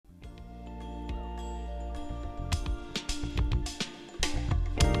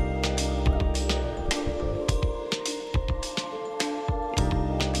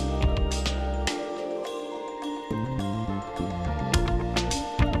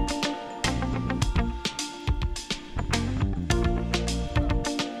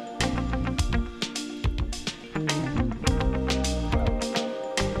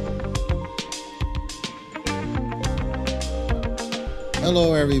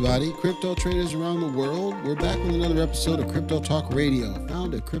Hello, everybody. Crypto traders around the world. We're back with another episode of Crypto Talk Radio,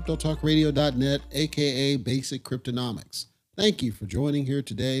 found at cryptotalkradio.net, aka Basic Cryptonomics. Thank you for joining here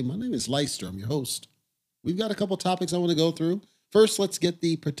today. My name is Leister. I'm your host. We've got a couple topics I want to go through. First, let's get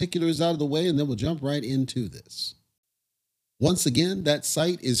the particulars out of the way, and then we'll jump right into this. Once again, that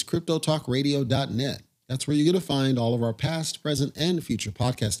site is cryptotalkradio.net. That's where you're going to find all of our past, present, and future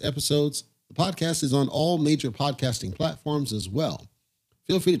podcast episodes. The podcast is on all major podcasting platforms as well.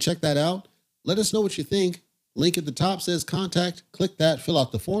 Feel free to check that out. Let us know what you think. Link at the top says contact. Click that, fill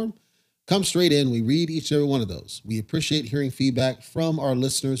out the form. Come straight in. We read each and every one of those. We appreciate hearing feedback from our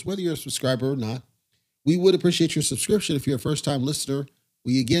listeners, whether you're a subscriber or not. We would appreciate your subscription if you're a first-time listener.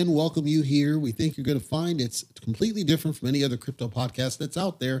 We again welcome you here. We think you're going to find it's completely different from any other crypto podcast that's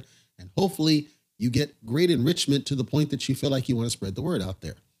out there. And hopefully you get great enrichment to the point that you feel like you want to spread the word out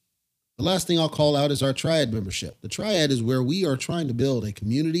there. The last thing I'll call out is our Triad membership. The Triad is where we are trying to build a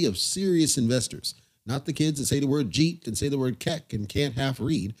community of serious investors, not the kids that say the word Jeet and say the word Keck and can't half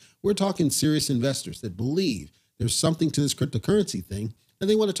read. We're talking serious investors that believe there's something to this cryptocurrency thing, and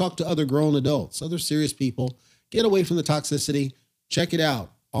they want to talk to other grown adults, other serious people, get away from the toxicity. Check it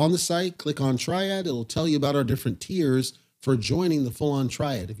out. On the site, click on Triad. It'll tell you about our different tiers for joining the full-on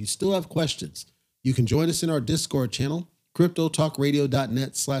Triad. If you still have questions, you can join us in our Discord channel.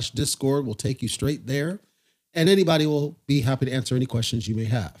 cryptotalkradio.net/Discord will take you straight there, and anybody will be happy to answer any questions you may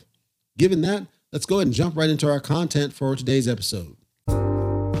have. Given that, let's go ahead and jump right into our content for today's episode.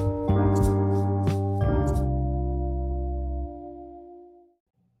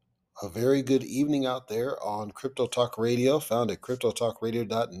 A very good evening out there on Crypto Talk Radio, found at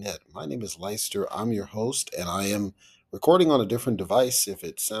cryptotalkradio.net. My name is Leister. I'm your host, and I am recording on a different device. If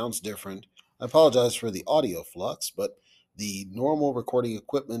it sounds different, I apologize for the audio flux, but the normal recording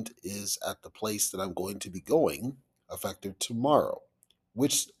equipment is at the place that I'm going to be going effective tomorrow,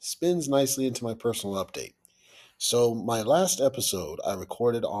 which spins nicely into my personal update. So my last episode I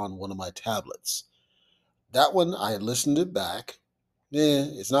recorded on one of my tablets. That one, I listened it back.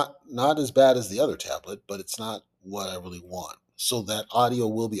 It's not as bad as the other tablet, but it's not what I really want. So that audio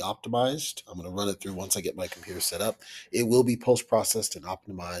will be optimized. I'm going to run it through once I get my computer set up. It will be post-processed and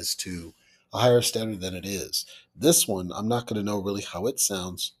optimized to a higher standard than it is. This one, I'm not going to know really how it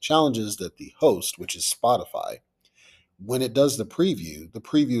sounds. Challenges that the host, which is Spotify, when it does the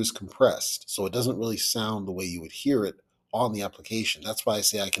preview is compressed. So it doesn't really sound the way you would hear it on the application. That's why I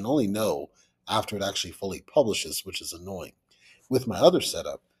say I can only know after it actually fully publishes, which is annoying. With my other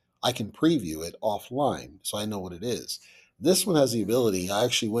setup, I can preview it offline, so I know what it is. This one has the ability. I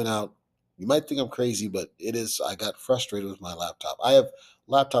actually went out. You might think I'm crazy, but it is. I got frustrated with my laptop. I have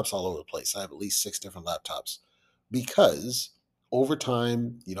laptops all over the place. I have at least 6 different laptops because over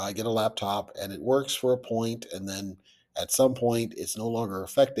time, I get a laptop and it works for a point, and then at some point, it's no longer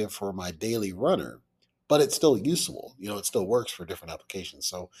effective for my daily runner, but it's still useful. It still works for different applications.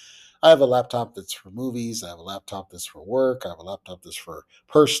 So I have a laptop that's for movies. I have a laptop that's for work. I have a laptop that's for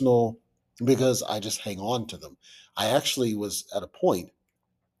personal because I just hang on to them. I actually was at a point,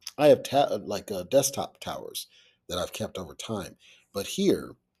 I have desktop towers that I've kept over time. But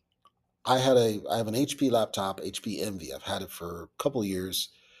here, I have an HP laptop, HP Envy. I've had it for a couple of years,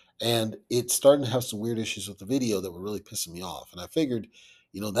 and it's starting to have some weird issues with the video that were really pissing me off. And I figured,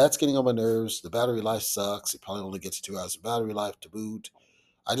 that's getting on my nerves. The battery life sucks. It probably only gets 2 hours of battery life to boot.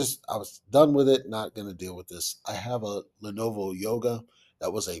 I was done with it, not going to deal with this. I have a Lenovo Yoga.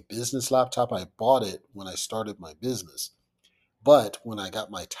 That was a business laptop. I bought it when I started my business. But when I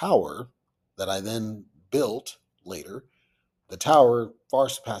got my tower that I then built later, the tower far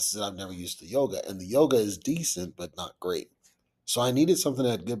surpasses it. I've never used the Yoga. And the Yoga is decent, but not great. So I needed something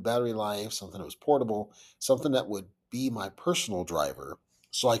that had good battery life, something that was portable, something that would be my personal driver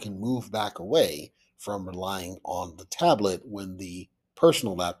so I can move back away from relying on the tablet when the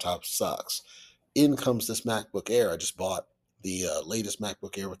personal laptop sucks. In comes this MacBook Air. I just bought the latest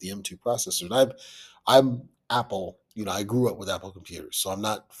MacBook Air with the M2 processor. And I'm Apple. I grew up with Apple computers, so I'm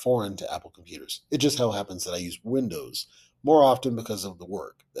not foreign to Apple computers. It just so happens that I use Windows more often because of the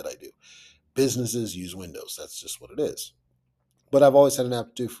work that I do. Businesses use Windows. That's just what it is. But I've always had an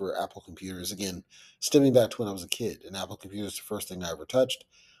aptitude for Apple computers. Again, stemming back to when I was a kid, an Apple computer is the first thing I ever touched.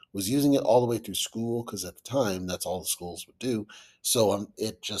 Was using it all the way through school because at the time that's all the schools would do. So I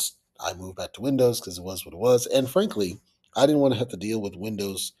moved back to Windows because it was what it was. And frankly, I didn't want to have to deal with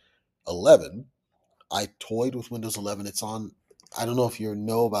Windows 11. I toyed with Windows 11. It's on. I don't know if you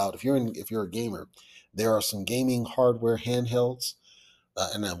know about if you're a gamer, there are some gaming hardware handhelds,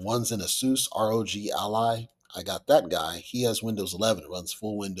 and then one's an Asus ROG Ally. I got that guy. He has Windows 11. It runs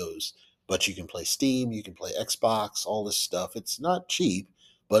full Windows, but you can play Steam, you can play Xbox, all this stuff. It's not cheap,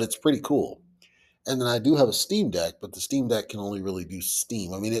 but it's pretty cool. And then I do have a Steam Deck, but the Steam Deck can only really do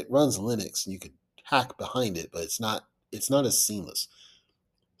Steam. I mean, it runs Linux and you could hack behind it, but it's not as seamless.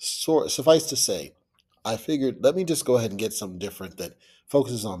 So suffice to say, I figured let me just go ahead and get something different that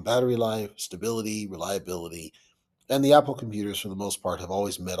focuses on battery life, stability, reliability, and the Apple computers, for the most part, have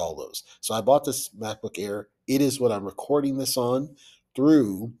always met all those. So I bought this MacBook Air. It is what I'm recording this on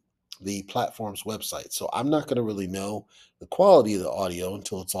through the platform's website. So I'm not going to really know the quality of the audio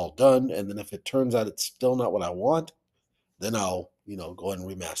until it's all done. And then if it turns out it's still not what I want, then I'll, go ahead and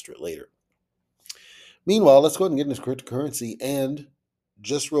remaster it later. Meanwhile, let's go ahead and get into cryptocurrency. And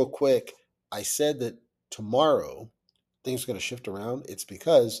just real quick, I said that tomorrow things are going to shift around. It's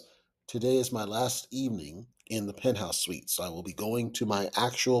because today is my last evening in the penthouse suite. So I will be going to my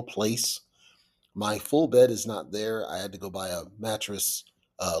actual place. My full bed is not there. I had to go buy a mattress,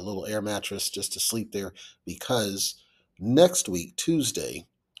 a little air mattress, just to sleep there because next week, Tuesday,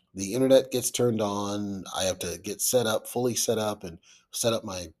 the internet gets turned on. I have to get set up, fully set up, and set up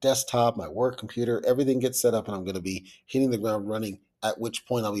my desktop, my work computer. Everything gets set up, and I'm going to be hitting the ground running, at which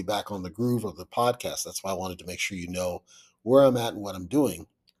point I'll be back on the groove of the podcast. That's why I wanted to make sure you know where I'm at and what I'm doing,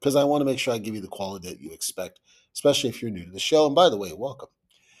 because I want to make sure I give you the quality that you expect, especially if you're new to the show. And by the way, welcome.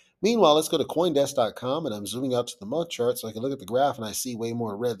 Meanwhile, let's go to Coindesk.com, and I'm zooming out to the month chart so I can look at the graph, and I see way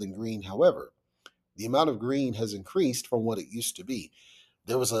more red than green. However, the amount of green has increased from what it used to be.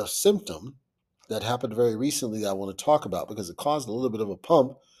 There was a symptom that happened very recently that I want to talk about because it caused a little bit of a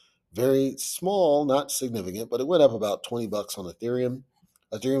pump. Very small, not significant, but it went up about $20 on Ethereum.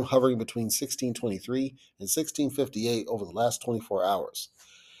 Ethereum hovering between 1623 and 1658 over the last 24 hours.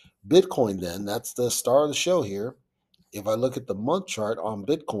 Bitcoin, then, that's the star of the show here. If I look at the month chart on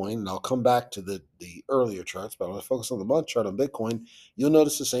Bitcoin, and I'll come back to the earlier charts, but when I focus on the month chart on Bitcoin, you'll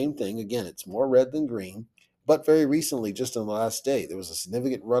notice the same thing. Again, it's more red than green, but very recently, just in the last day, there was a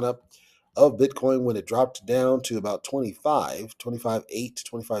significant run up of Bitcoin when it dropped down to about 25.8,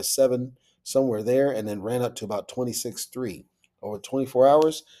 25.7, somewhere there, and then ran up to about 26.3. Over 24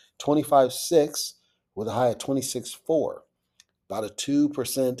 hours, 25.6 with a high of 26.4, about a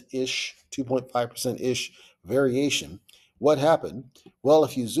 2% ish, 2.5% ish variation. What happened? Well,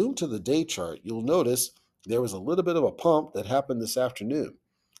 if you zoom to the day chart, you'll notice there was a little bit of a pump that happened this afternoon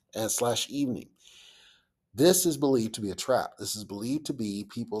and slash evening. This is believed to be a trap. This is believed to be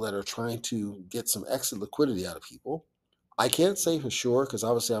people that are trying to get some exit liquidity out of people. I can't say for sure because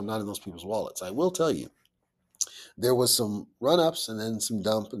obviously I'm not in those people's wallets. I will tell you there was some run ups and then some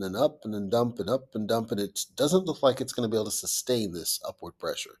dump and then up and then dump and up and dump. And it doesn't look like it's going to be able to sustain this upward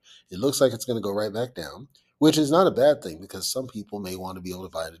pressure. It looks like it's going to go right back down, which is not a bad thing because some people may want to be able to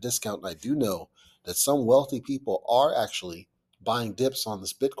buy at a discount. And I do know that some wealthy people are actually buying dips on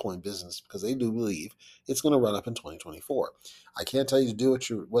this Bitcoin business because they do believe it's going to run up in 2024. I can't tell you to do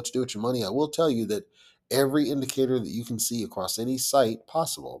what to do with your money. I will tell you that every indicator that you can see across any site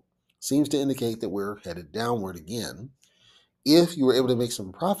possible seems to indicate that we're headed downward again. If you were able to make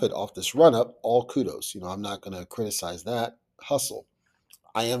some profit off this run up, all kudos. I'm not going to criticize that hustle.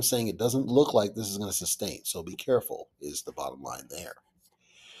 I am saying it doesn't look like this is going to sustain. So be careful, is the bottom line there.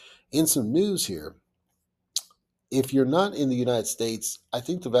 In some news here, if you're not in the United States, I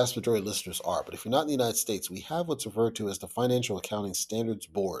think the vast majority of listeners are, but if you're not in the United States, we have what's referred to as the Financial Accounting Standards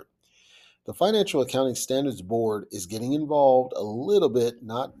Board. The Financial Accounting Standards Board is getting involved a little bit,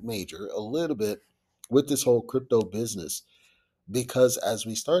 not major, a little bit with this whole crypto business because as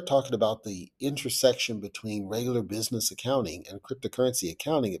we start talking about the intersection between regular business accounting and cryptocurrency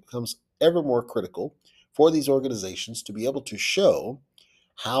accounting, it becomes ever more critical for these organizations to be able to show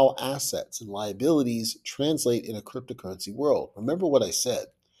how assets and liabilities translate in a cryptocurrency world. Remember what I said.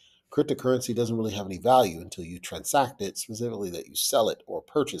 Cryptocurrency doesn't really have any value until you transact it, specifically that you sell it or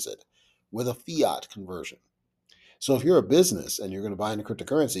purchase it with a fiat conversion. So if you're a business and you're going to buy into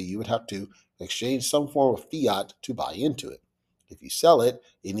cryptocurrency, you would have to exchange some form of fiat to buy into it. If you sell it,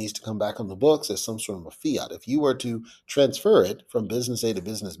 it needs to come back on the books as some sort of a fiat. If you were to transfer it from business A to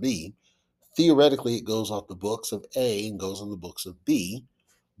business B, theoretically it goes off the books of A and goes on the books of B,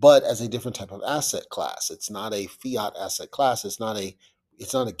 but as a different type of asset class. It's not a fiat asset class. It's not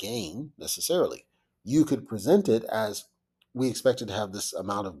a gain necessarily. You could present it as we expected to have this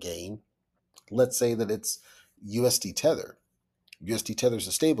amount of gain. Let's say that it's USD Tether. USD Tether is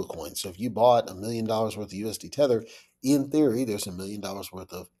a stable coin. So if you bought $1 million worth of USD Tether, in theory, there's $1 million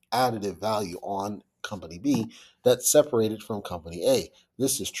worth of additive value on company B that's separated from company A.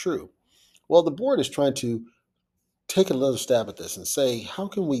 This is true. Well, the board is trying to take another stab at this and say, how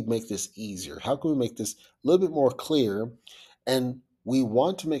can we make this easier? How can we make this a little bit more clear and We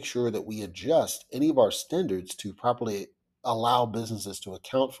want to make sure that we adjust any of our standards to properly allow businesses to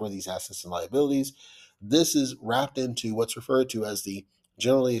account for these assets and liabilities. This is wrapped into what's referred to as the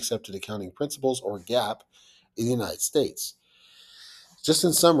Generally Accepted Accounting Principles, or GAAP, in the United States. Just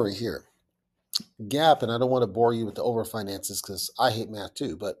in summary here, GAAP, and I don't want to bore you with the over finances because I hate math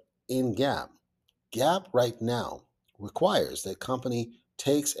too, but in GAAP right now requires that company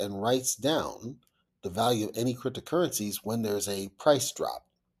takes and writes down the value of any cryptocurrencies when there's a price drop.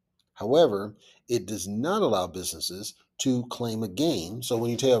 However, it does not allow businesses to claim a gain. So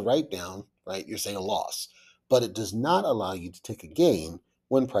when you take a write down, right, you're saying a loss, but it does not allow you to take a gain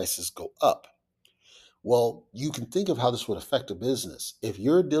when prices go up. Well, you can think of how this would affect a business. If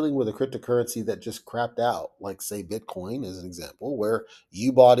you're dealing with a cryptocurrency that just crapped out, like say Bitcoin as an example, where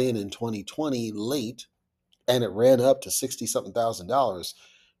you bought in 2020 late and it ran up to 60 something $1,000,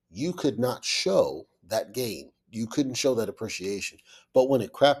 you could not show that gain. You couldn't show that appreciation. But when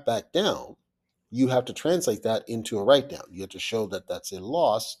it crapped back down, you have to translate that into a write down. You have to show that that's a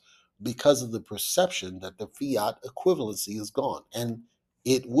loss because of the perception that the fiat equivalency is gone. And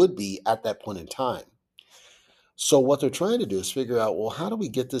it would be at that point in time. So, what they're trying to do is figure out, well, how do we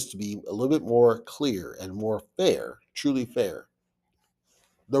get this to be a little bit more clear and more fair, truly fair?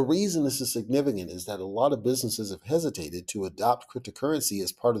 The reason this is significant is that a lot of businesses have hesitated to adopt cryptocurrency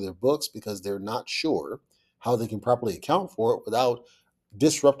as part of their books because they're not sure how they can properly account for it without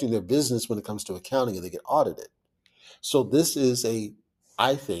disrupting their business when it comes to accounting and they get audited. So this is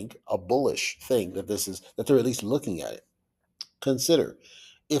I think, a bullish thing that they're at least looking at it. Consider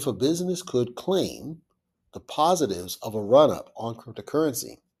if a business could claim the positives of a run up on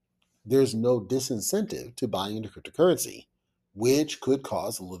cryptocurrency, there's no disincentive to buying into cryptocurrency, which could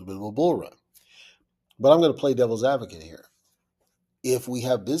cause a little bit of a bull run. But I'm going to play devil's advocate here. If we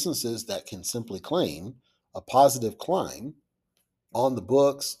have businesses that can simply claim a positive climb on the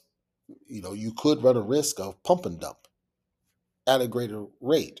books, you could run a risk of pump and dump at a greater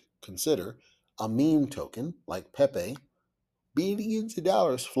rate. Consider a meme token like Pepe, billions of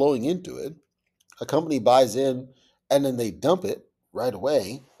dollars flowing into it. A company buys in and then they dump it right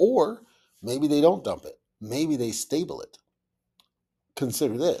away, or maybe they don't dump it. Maybe they stable it.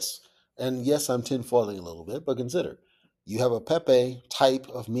 Consider this. And yes, I'm tinfoiling a little bit, but consider you have a Pepe type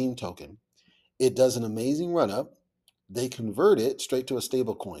of meme token. It does an amazing run up. They convert it straight to a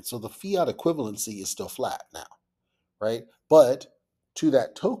stable coin. So the fiat equivalency is still flat now, right? But to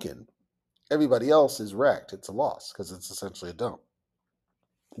that token, everybody else is wrecked. It's a loss because it's essentially a dump.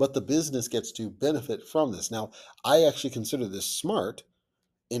 But the business gets to benefit from this. Now, I actually consider this smart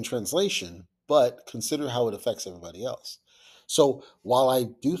in translation, but consider how it affects everybody else. So while I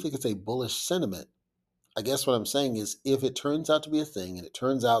do think it's a bullish sentiment, I guess what I'm saying is if it turns out to be a thing and it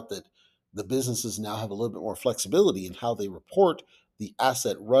turns out that the businesses now have a little bit more flexibility in how they report the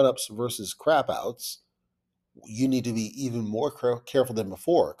asset run ups versus crap outs, you need to be even more careful than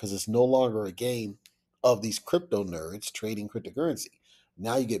before because it's no longer a game of these crypto nerds trading cryptocurrency.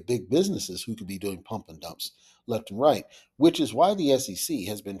 Now you get big businesses who could be doing pump and dumps left and right, which is why the SEC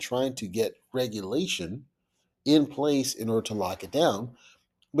has been trying to get regulation in place in order to lock it down,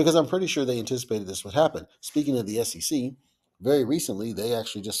 because I'm pretty sure they anticipated this would happen. Speaking of the SEC, very recently they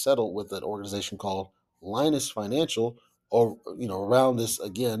actually just settled with an organization called Linus Financial, or around this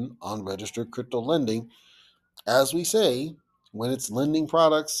again on registered crypto lending. As we say, when it's lending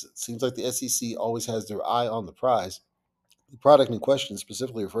products, it seems like the SEC always has their eye on the prize. The product in question is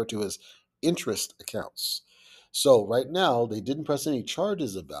specifically referred to as interest accounts. So right now, they didn't press any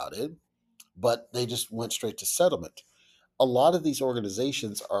charges about it, but they just went straight to settlement. A lot of these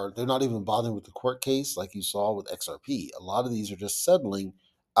organizations they're not even bothering with the court case like you saw with XRP. A lot of these are just settling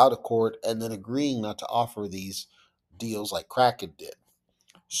out of court and then agreeing not to offer these deals like Kraken did.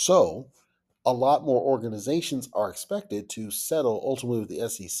 So a lot more organizations are expected to settle ultimately with the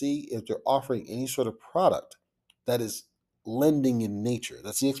SEC if they're offering any sort of product that is lending in nature.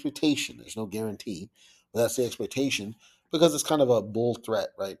 That's the expectation. There's no guarantee, but that's the expectation because it's kind of a bull threat,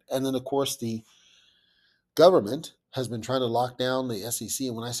 right? And then, of course, the government has been trying to lock down the SEC.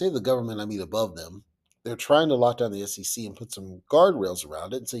 And when I say the government, I mean above them. They're trying to lock down the SEC and put some guardrails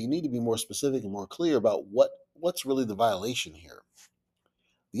around it. And so you need to be more specific and more clear about what's really the violation here.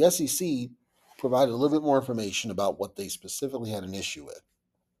 The SEC provided a little bit more information about what they specifically had an issue with.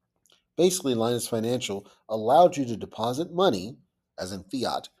 Basically, Linus Financial allowed you to deposit money, as in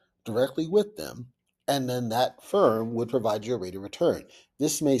fiat, directly with them, and then that firm would provide you a rate of return.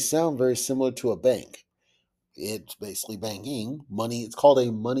 This may sound very similar to a bank. It's basically banking money. It's called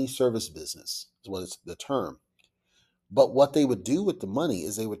a money service business, is what it's the term. But what they would do with the money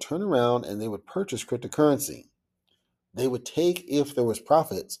is they would turn around and they would purchase cryptocurrency. They would take, if there was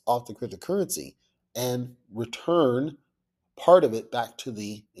profits off the cryptocurrency, and return part of it back to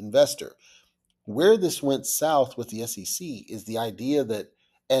the investor. Where this went south with the SEC is the idea that,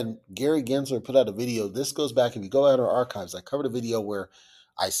 and Gary Gensler put out a video. This goes back, if you go out our archives, I covered a video where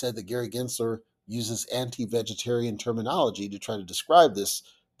I said that Gary Gensler uses anti-vegetarian terminology to try to describe this,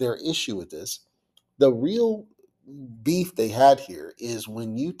 their issue with this. The real beef they had here is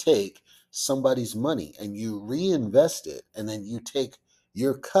when you take somebody's money and you reinvest it, and then you take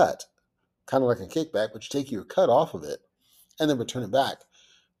your cut, kind of like a kickback, but you take your cut off of it and then return it back.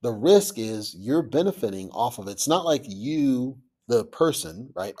 The risk is you're benefiting off of it. It's not like you, the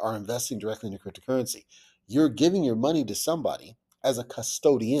person, right, are investing directly into cryptocurrency. You're giving your money to somebody as a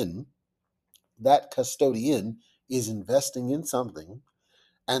custodian. That custodian is investing in something,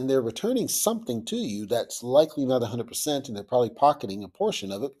 and they're returning something to you that's likely not 100%, and they're probably pocketing a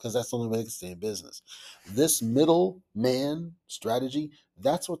portion of it because that's the only way they can stay in business. This middleman strategy,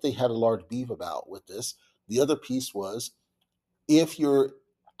 that's what they had a large beef about with this. The other piece was, if you're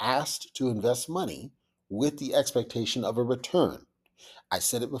asked to invest money with the expectation of a return, I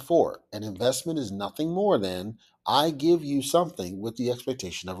said it before, an investment is nothing more than I give you something with the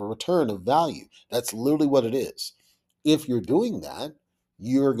expectation of a return of value. That's literally what it is. If you're doing that,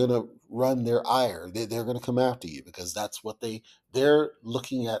 you're going to run their ire. They're going to come after you because that's what they're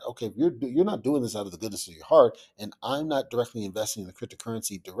looking at. Okay, if you're not doing this out of the goodness of your heart, and I'm not directly investing in the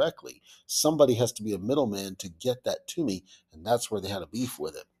cryptocurrency directly. Somebody has to be a middleman to get that to me, and that's where they had a beef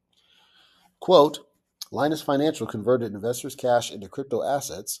with it. Quote, Linus Financial converted investors' cash into crypto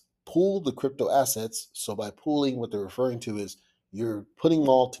assets, pooled the crypto assets. So by pooling, what they're referring to is you're putting them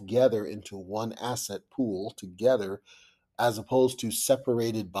all together into one asset pool together, as opposed to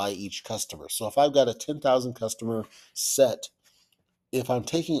separated by each customer. So if I've got a 10,000 customer set, if I'm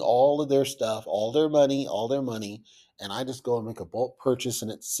taking all of their stuff, all their money, and I just go and make a bulk purchase and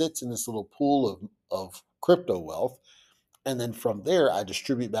it sits in this little pool of crypto wealth, and then from there, I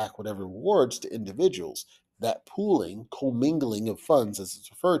distribute back whatever rewards to individuals. That pooling, commingling of funds, as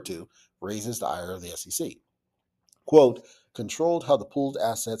it's referred to, raises the ire of the SEC. Quote, controlled how the pooled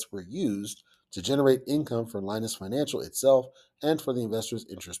assets were used to generate income for Linus Financial itself and for the investors'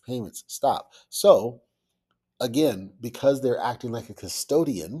 interest payments. Stop. So, again, because they're acting like a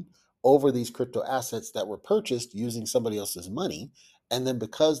custodian over these crypto assets that were purchased using somebody else's money, and then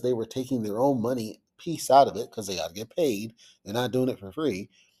because they were taking their own money piece out of it because they got to get paid, they're not doing it for free.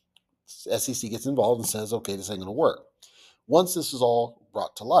 SEC gets involved and says, okay, this ain't going to work. Once this is all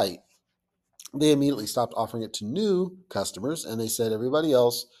brought to light, they immediately stopped offering it to new customers, and they said, everybody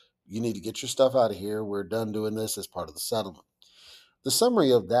else, you need to get your stuff out of here. We're done doing this as part of the settlement. The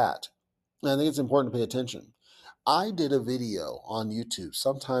summary of that, and I think it's important to pay attention. I did a video on YouTube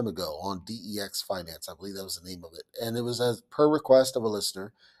some time ago on DEX Finance. I believe that was the name of it. And it was as per request of a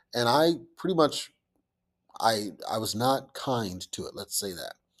listener. And I pretty much, I was not kind to it. Let's say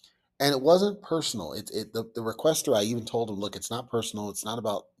that. And it wasn't personal. The requester, I even told him, look, it's not personal. It's not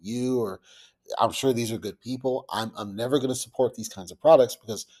about you, or I'm sure these are good people. I'm never going to support these kinds of products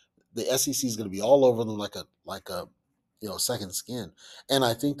because the SEC is going to be all over them like a second skin, and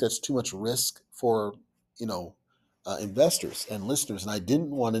I think that's too much risk for you know investors and listeners. And I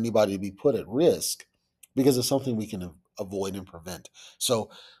didn't want anybody to be put at risk because of something we can avoid and prevent.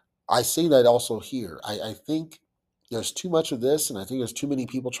 So I see that also here. I think there's too much of this, and I think there's too many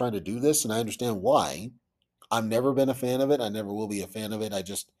people trying to do this, and I understand why. I've never been a fan of it. I never will be a fan of it. I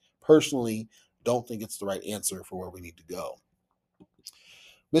just personally don't think it's the right answer for where we need to go.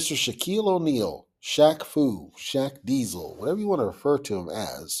 Mr. Shaquille O'Neal, Shaq Fu, Shaq Diesel, whatever you want to refer to him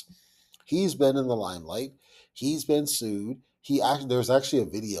as, he's been in the limelight. He's been sued. There's actually a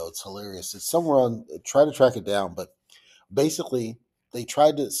video. It's hilarious. It's somewhere on. Try to track it down, but basically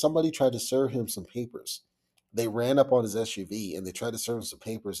somebody tried to serve him some papers. They ran up on his SUV and they tried to serve him some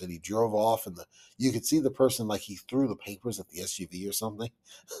papers, and he drove off, and you could see the person, like, he threw the papers at the SUV or something.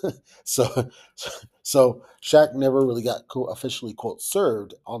 so so Shaq never really got officially, quote,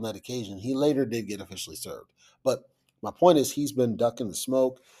 served on that occasion. He later did get officially served, but my point is, he's been ducking the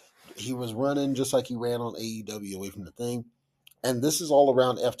smoke. He was running just like he ran on AEW away from the thing. And this is all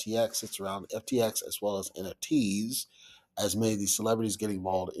around FTX. It's around FTX as well as NFTs, as many of these celebrities get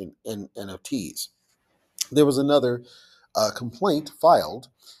involved in NFTs. There was another complaint filed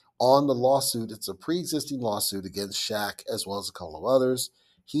on the lawsuit. It's a pre-existing lawsuit against Shaq as well as a couple of others.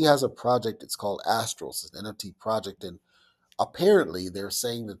 He has a project. It's called Astrals, an NFT project, and apparently they're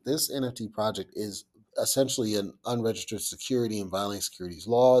saying that this NFT project is essentially an unregistered security and violating securities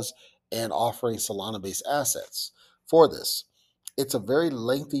laws and offering Solana-based assets for this. It's a very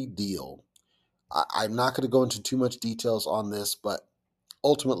lengthy deal. I'm not going to go into too much details on this, but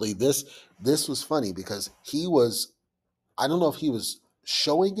ultimately this was funny because he was, I don't know if he was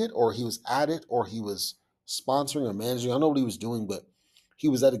showing it or he was at it or he was sponsoring or managing. I don't know what he was doing, but he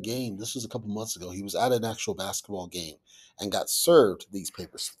was at a game. This was a couple months ago. He was at an actual basketball game and got served these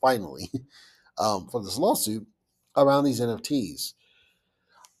papers finally for this lawsuit around these NFTs.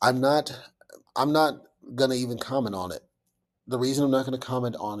 I'm not I'm not gonna even comment on it. The reason I'm not going to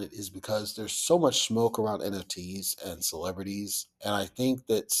comment on it is because there's so much smoke around NFTs and celebrities. And I think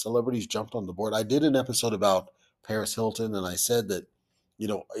that celebrities jumped on the board. I did an episode about Paris Hilton, and I said that,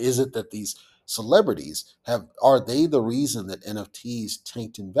 is it that these celebrities are they the reason that NFTs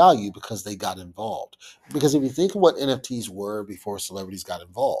tanked in value because they got involved? Because if you think of what NFTs were before celebrities got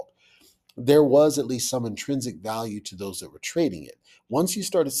involved, there was at least some intrinsic value to those that were trading it. Once you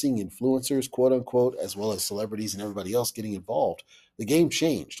started seeing influencers, quote unquote, as well as celebrities and everybody else getting involved, the game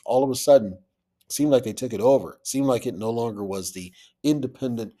changed. All of a sudden, it seemed like they took it over. It seemed like it no longer was the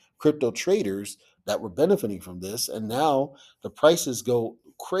independent crypto traders that were benefiting from this. And now the prices go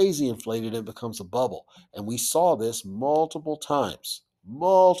crazy inflated and it becomes a bubble. And we saw this multiple times,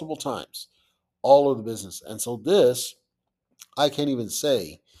 all over the business. And so this, I can't even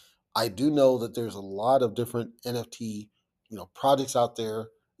say. I do know that there's a lot of different NFT, projects out there.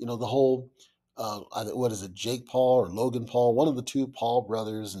 The whole, what is it, Jake Paul or Logan Paul, one of the two Paul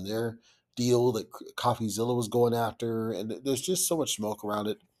brothers, and their deal that CoffeeZilla was going after, and there's just so much smoke around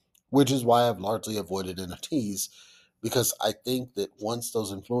it, which is why I've largely avoided NFTs because I think that once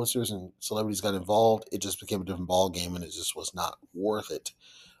those influencers and celebrities got involved, it just became a different ball game, and it just was not worth it,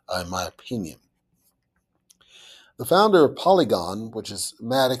 in my opinion. The founder of Polygon, which is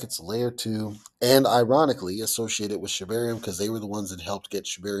Matic, it's layer 2, and ironically associated with Shibarium because they were the ones that helped get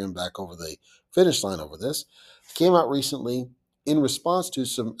Shibarium back over the finish line over this, came out recently in response to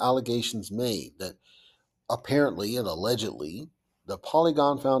some allegations made that apparently and allegedly the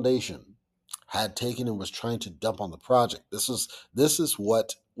Polygon Foundation had taken and was trying to dump on the project. This is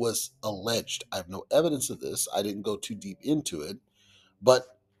what was alleged. I have no evidence of this. I didn't go too deep into it,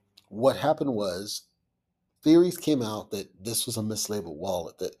 but what happened was theories came out that this was a mislabeled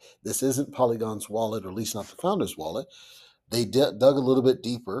wallet, that this isn't Polygon's wallet, or at least not the founder's wallet. They dug a little bit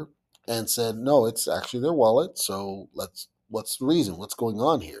deeper and said, no, it's actually their wallet. So what's the reason? What's going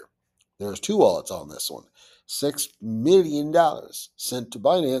on here? There's two wallets on this one. $6 million sent to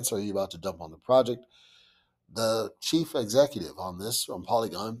Binance. Are you about to dump on the project? The chief executive on this from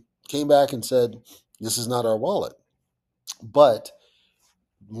Polygon came back and said, this is not our wallet. But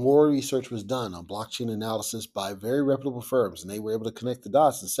more research was done on blockchain analysis by very reputable firms, and they were able to connect the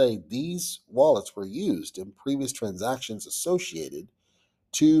dots and say these wallets were used in previous transactions associated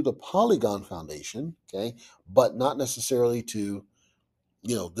to the Polygon Foundation, okay, but not necessarily to,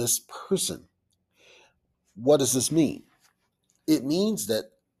 this person. What does this mean? It means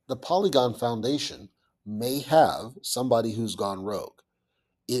that the Polygon Foundation may have somebody who's gone rogue.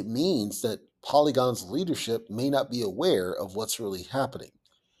 It means that Polygon's leadership may not be aware of what's really happening.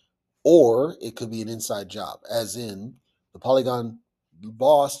 Or it could be an inside job, as in the Polygon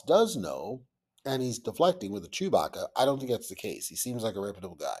boss does know and he's deflecting with a Chewbacca. I don't think that's the case. He seems like a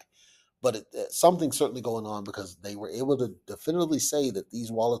reputable guy. But something's certainly going on because they were able to definitively say that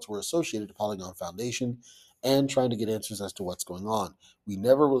these wallets were associated to Polygon Foundation and trying to get answers as to what's going on. We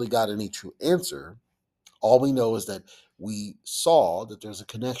never really got any true answer. All we know is that we saw that there's a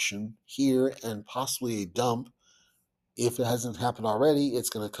connection here and possibly a dump. If it hasn't happened already, it's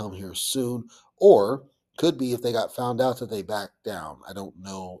going to come here soon. Or could be if they got found out that they backed down. I don't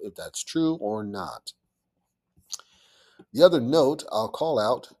know if that's true or not. The other note I'll call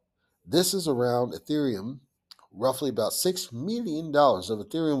out, this is around Ethereum. Roughly about $6 million of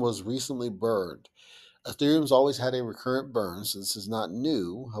Ethereum was recently burned. Ethereum's always had a recurrent burn, so this is not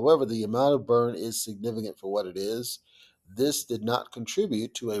new. However, the amount of burn is significant for what it is. This did not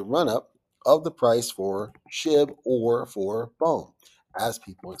contribute to a run-up of the price for SHIB or for Bone, as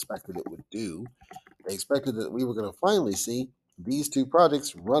people expected it would do. They expected that we were going to finally see these two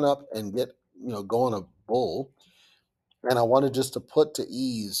projects run up and get, go on a bull. And I wanted just to put to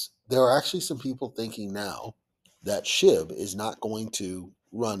ease, there are actually some people thinking now that SHIB is not going to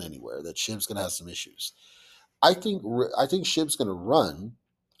run anywhere, that SHIB's going to have some issues. I think SHIB's going to run.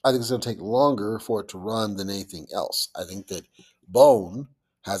 I think it's going to take longer for it to run than anything else. I think that Bone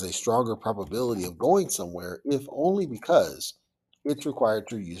has a stronger probability of going somewhere, if only because it's required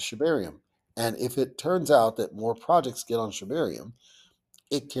to use Shibarium. And if it turns out that more projects get on Shibarium,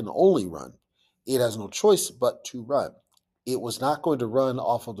 it can only run. It has no choice but to run. It was not going to run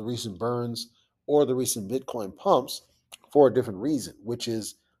off of the recent burns or the recent Bitcoin pumps for a different reason, which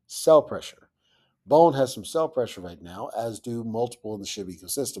is sell pressure. Bone has some sell pressure right now, as do multiple in the SHIB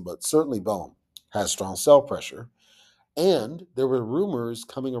ecosystem, but certainly Bone has strong sell pressure. And there were rumors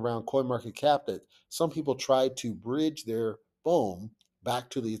coming around CoinMarketCap that some people tried to bridge their Bone back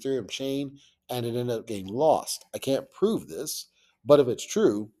to the Ethereum chain and it ended up getting lost. I can't prove this, but if it's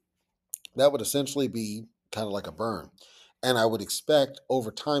true, that would essentially be kind of like a burn. And I would expect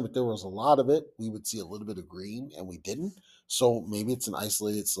over time, if there was a lot of it, we would see a little bit of green, and we didn't. So maybe it's an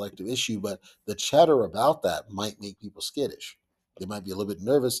isolated selective issue, but the chatter about that might make people skittish. They might be a little bit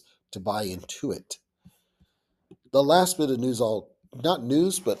nervous to buy into it. The last bit of news, not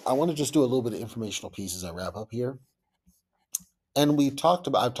news, but I want to just do a little bit of informational piece as I wrap up here. And I've talked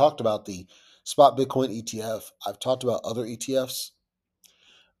about the spot Bitcoin ETF. I've talked about other ETFs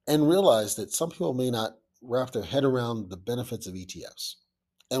and realize that some people may not wrap their head around the benefits of ETFs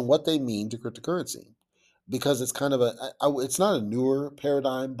and what they mean to cryptocurrency, because it's kind of it's not a newer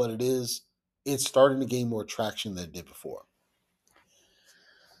paradigm, but it's starting to gain more traction than it did before.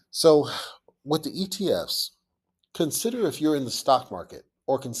 So with the ETFs, consider if you're in the stock market,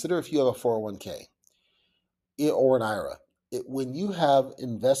 or consider if you have a 401k or an IRA. When you have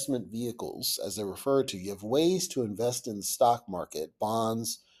investment vehicles, as they're referred to, you have ways to invest in the stock market,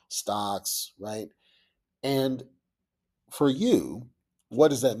 bonds, stocks, right? And for you, what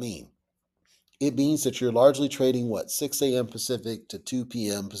does that mean? It means that you're largely trading what, 6 a.m. Pacific to 2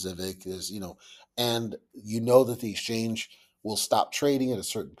 p.m. Pacific and you know that the exchange will stop trading at a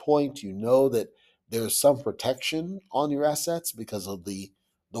certain point. You know that there's some protection on your assets because of the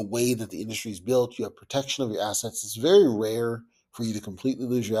way that the industry is built. You have protection of your assets. It's very rare for you to completely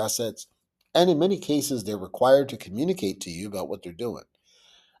lose your assets. And in many cases, they're required to communicate to you about what they're doing.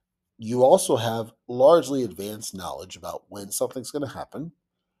 You also have largely advanced knowledge about when something's going to happen,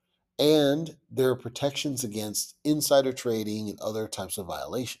 and there are protections against insider trading and other types of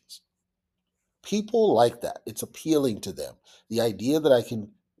violations. People like that. It's appealing to them. The idea that I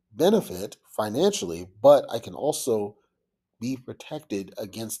can benefit financially, but I can also be protected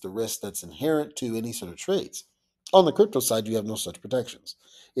against the risk that's inherent to any sort of trades. On the crypto side, you have no such protections.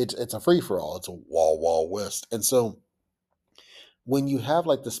 It's a free for all. It's a wall west. And so when you have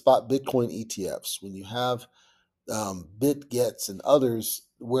like the spot Bitcoin ETFs, when you have BitGets and others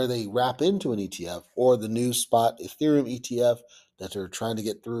where they wrap into an ETF, or the new spot Ethereum ETF that they're trying to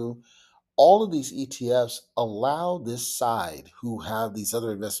get through, all of these ETFs allow this side who have these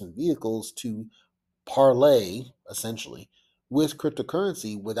other investment vehicles to parlay essentially with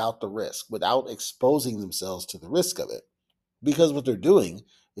cryptocurrency without the risk, without exposing themselves to the risk of it. Because what they're doing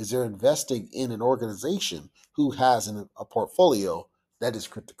is they're investing in an organization who has a portfolio that is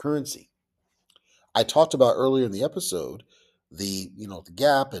cryptocurrency. I talked about earlier in the episode the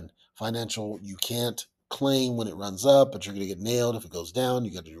GAAP and financial. You can't claim when it runs up, but you're going to get nailed if it goes down.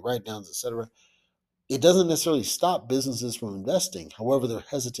 You got to do write downs, etc. It doesn't necessarily stop businesses from investing. However, they're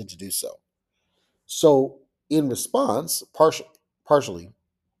hesitant to do so. So, in response, partially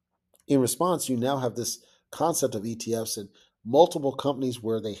in response, you now have this concept of ETFs and multiple companies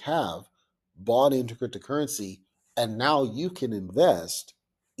where they have bought into cryptocurrency, and now you can invest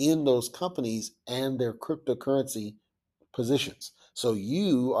in those companies and their cryptocurrency positions. So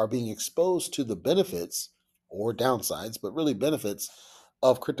you are being exposed to the benefits or downsides, but really benefits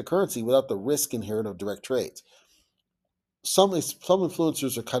of cryptocurrency without the risk inherent of direct trades. Some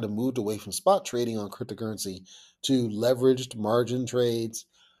influencers are kind of moved away from spot trading on cryptocurrency to leveraged margin trades.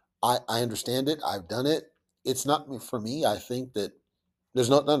 I understand it. I've done it. It's not for me. I think that there's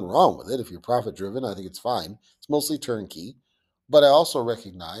nothing wrong with it. If you're profit driven, I think it's fine. It's mostly turnkey. But I also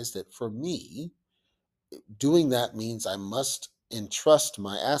recognize that for me, doing that means I must entrust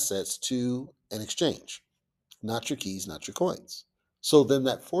my assets to an exchange, not your keys, not your coins. So then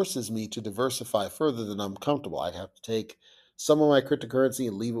that forces me to diversify further than I'm comfortable. I'd have to take some of my cryptocurrency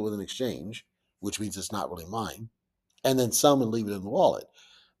and leave it with an exchange, which means it's not really mine, and then some and leave it in the wallet.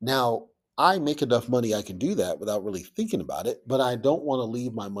 Now, I make enough money I can do that without really thinking about it, but I don't want to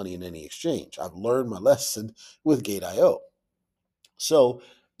leave my money in any exchange. I've learned my lesson with Gate.io. So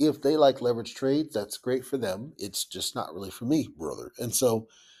if they like leverage trades, that's great for them. It's just not really for me, brother. And so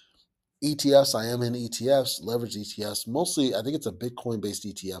ETFs, I am in ETFs, leverage ETFs. Mostly, I think it's a Bitcoin based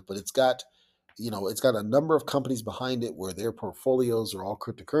ETF, but it's got a number of companies behind it where their portfolios are all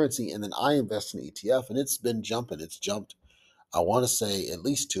cryptocurrency. And then I invest in ETF, and it's been jumping. It's jumped, I want to say, at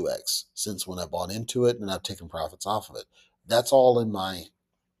least 2x since when I bought into it, and I've taken profits off of it. That's all in my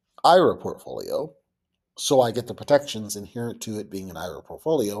IRA portfolio. So I get the protections inherent to it being an IRA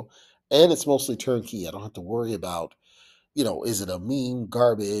portfolio, and it's mostly turnkey. I don't have to worry about, is it a meme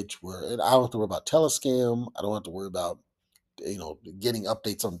garbage where I don't have to worry about telescam. I don't have to worry about getting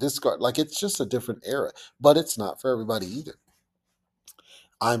updates on Discord. Like it's just a different era, but it's not for everybody either.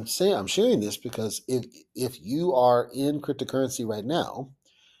 I'm sharing this because if you are in cryptocurrency right now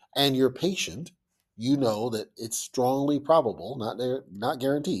and you're patient, you know that it's strongly probable, not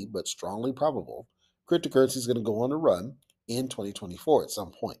guaranteed, but strongly probable, cryptocurrency is going to go on a run in 2024 at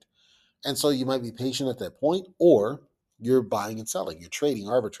some point. And so you might be patient at that point, or you're buying and selling, you're trading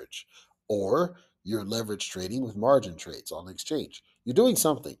arbitrage, or you're leverage trading with margin trades on the exchange. You're doing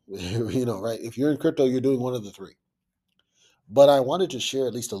something, right? If you're in crypto, you're doing one of the three. But I wanted to share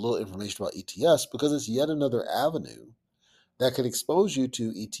at least a little information about ETFs because it's yet another avenue that could expose you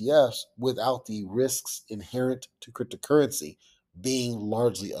to ETFs without the risks inherent to cryptocurrency being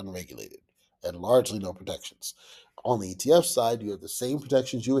largely unregulated and largely no protections. On the ETF side, you have the same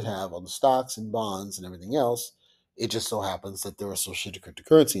protections you would have on the stocks and bonds and everything else. It just so happens that they're associated to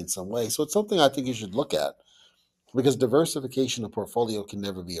cryptocurrency in some way. So it's something I think you should look at because diversification of portfolio can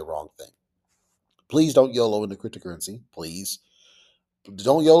never be a wrong thing. Please don't YOLO into cryptocurrency. Please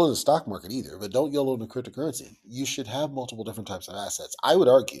don't YOLO in the stock market either, but don't YOLO in the cryptocurrency. You should have multiple different types of assets. I would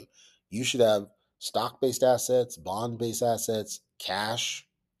argue you should have stock-based assets, bond-based assets, cash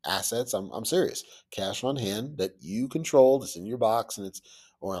assets. I'm serious. Cash on hand that you control, that's in your box and it's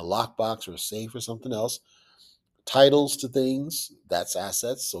or in a lockbox or a safe or something else. Titles to things, that's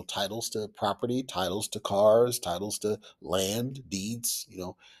assets. So titles to property, titles to cars, titles to land, deeds,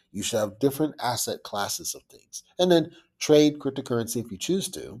 you should have different asset classes of things. And then trade cryptocurrency if you choose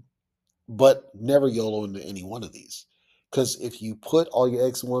to, but never YOLO into any one of these. Because if you put all your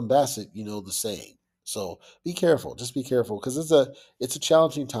eggs in one basket, you know the saying. So be careful. Just be careful because it's a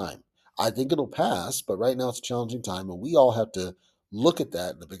challenging time. I think it'll pass, but right now it's a challenging time, and we all have to look at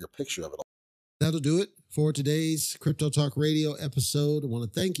that in the bigger picture of it all. That'll do it for today's Crypto Talk Radio episode. I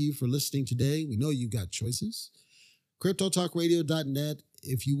want to thank you for listening today. We know you've got choices. CryptoTalkRadio.net.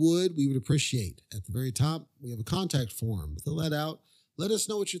 If you would, we would appreciate. At the very top, we have a contact form. Fill that out. Let us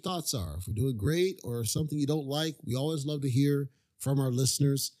know what your thoughts are. If we're doing great or something you don't like, we always love to hear from our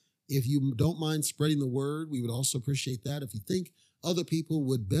listeners. If you don't mind spreading the word, we would also appreciate that. If you think other people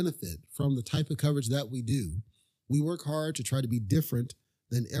would benefit from the type of coverage that we do, we work hard to try to be different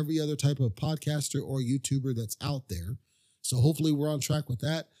than every other type of podcaster or YouTuber that's out there. So hopefully we're on track with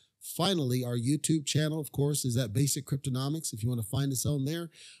that. Finally, our YouTube channel, of course, is at Basic Cryptonomics. If you want to find us on there,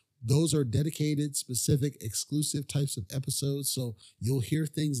 those are dedicated, specific, exclusive types of episodes. So you'll hear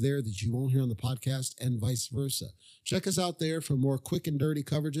things there that you won't hear on the podcast and vice versa. Check us out there for more quick and dirty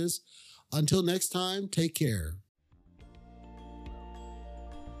coverages. Until next time, take care.